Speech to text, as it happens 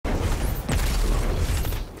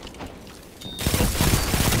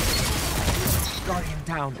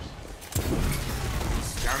down.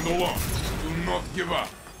 Stand alone. Do not give up.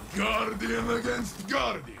 Guardian against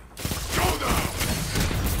Guardian. Go down!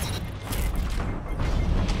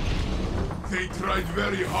 They tried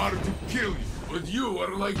very hard to kill you, but you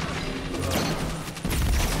are like...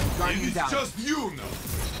 Guardian It is down. just you now.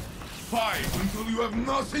 Fight until you have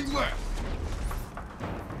nothing left.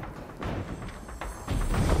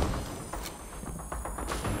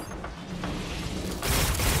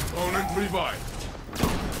 Opponent revived.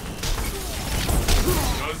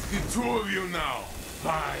 Just the two of you now.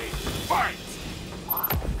 Fight! Fight!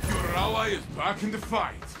 Your ally is back in the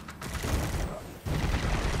fight.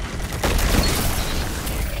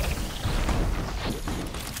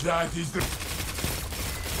 That is the...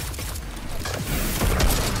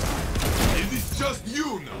 It is just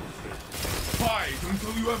you now. Fight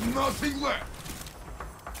until you have nothing left.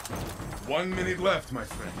 1 minute left, my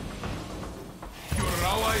friend. Your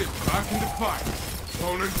ally is back in the fight.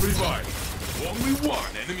 Opponent revived. Only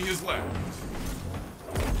one enemy is left.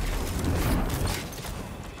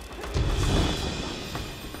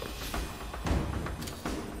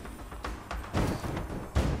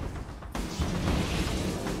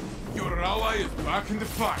 Your ally is back in the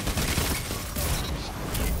fight.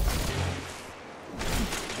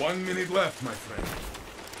 1 minute left, my friend.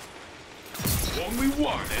 Only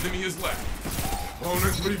one enemy is left.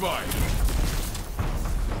 Opponent revived.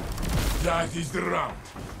 That is the round.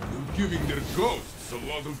 You're giving their ghosts a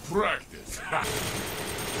lot of practice.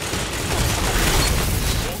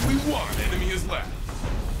 Only one enemy is left.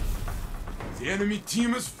 The enemy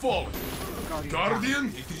team has fallen.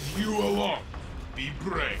 Guardian, it is you alone. Be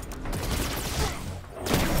brave.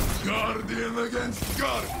 Guardian against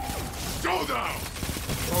Guardian. Showdown!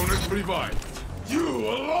 Opponent revived. You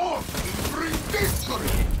alone will bring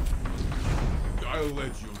victory! I'll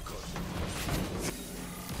let you go.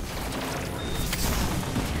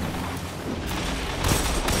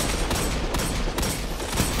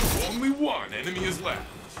 Only one enemy is left.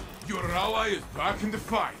 Your ally is back in the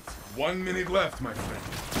fight. 1 minute left, my friend.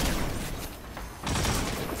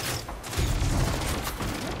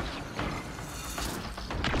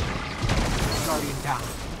 Guardian down.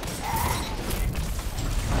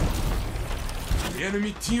 The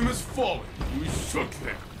enemy team has fallen. We shook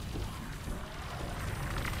them.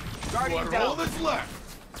 You Guardian are down. all that's left.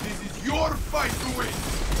 This is your fight to win.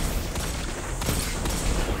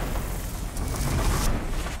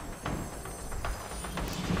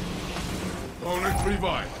 Opponent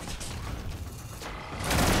revived.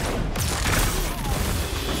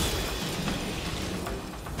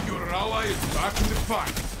 Your ally is back in the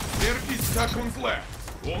fight. 30 seconds left.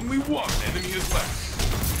 Only one enemy is left.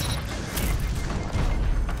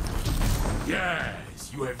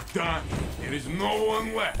 Yes, you have done it. There is no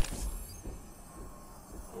one left.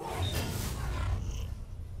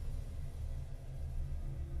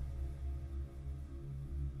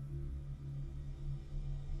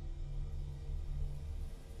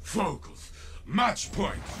 Focus. Match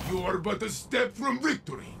point. You are but a step from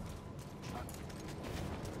victory.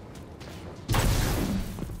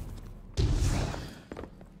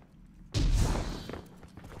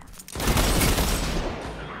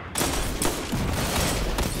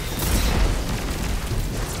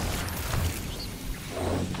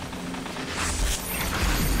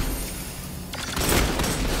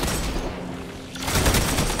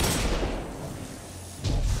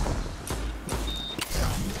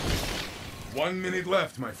 One minute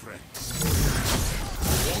left, my friend.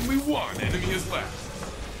 Only one enemy is left.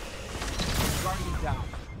 Guardian down.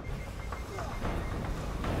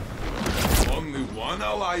 Only one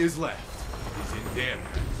ally is left. It's in their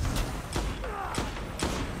hands.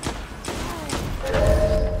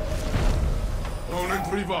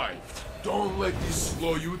 Opponent revived. Don't let this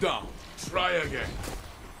slow you down. Try again.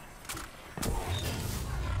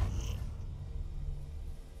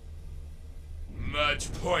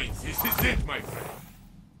 Match point. This is it, my friend.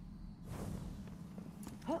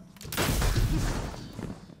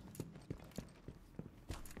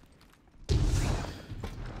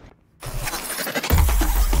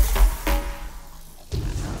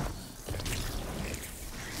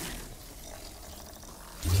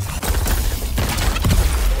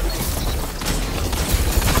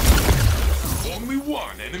 Only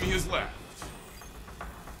one enemy is left.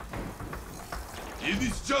 It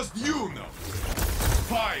is just you now.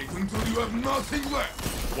 Fight until you have nothing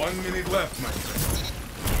left. 1 minute left, my friend.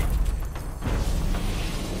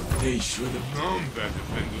 They should have known better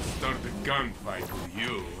than to start a gunfight with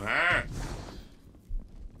you, huh?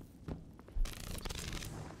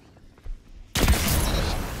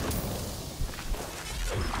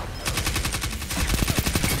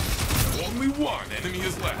 Only one enemy is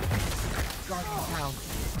Guardian down.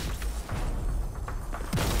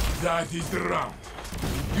 That is the round.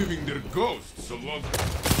 Giving their ghosts a lot.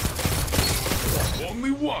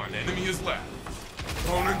 Only one enemy is left.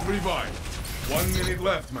 Opponent revived. 1 minute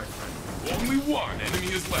left, my friend. Only one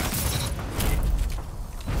enemy is left.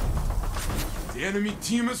 The enemy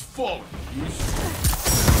team has fallen.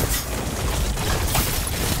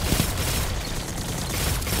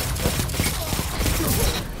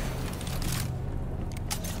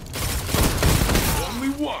 Only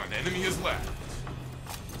one enemy is left.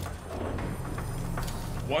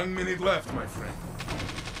 1 minute left, my friend.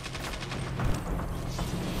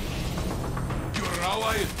 Your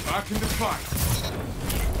ally is back in the fight.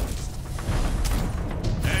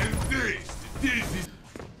 And this is...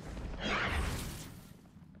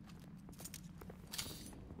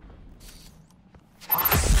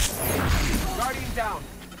 Guardian down.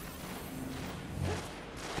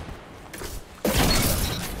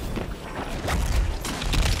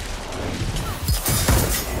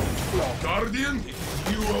 Guardian, it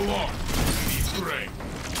is you alone. Be brave.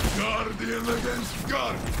 Guardian against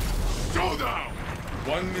Guardian. Showdown!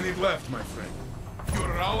 1 minute left, my friend.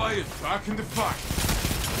 Your ally is back in the fight.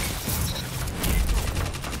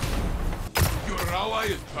 Your ally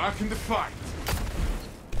is back in the fight.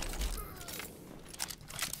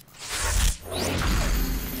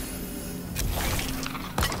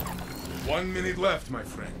 One minute left, my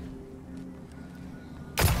friend.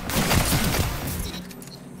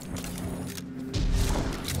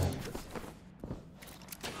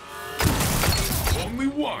 Only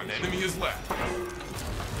one enemy is left.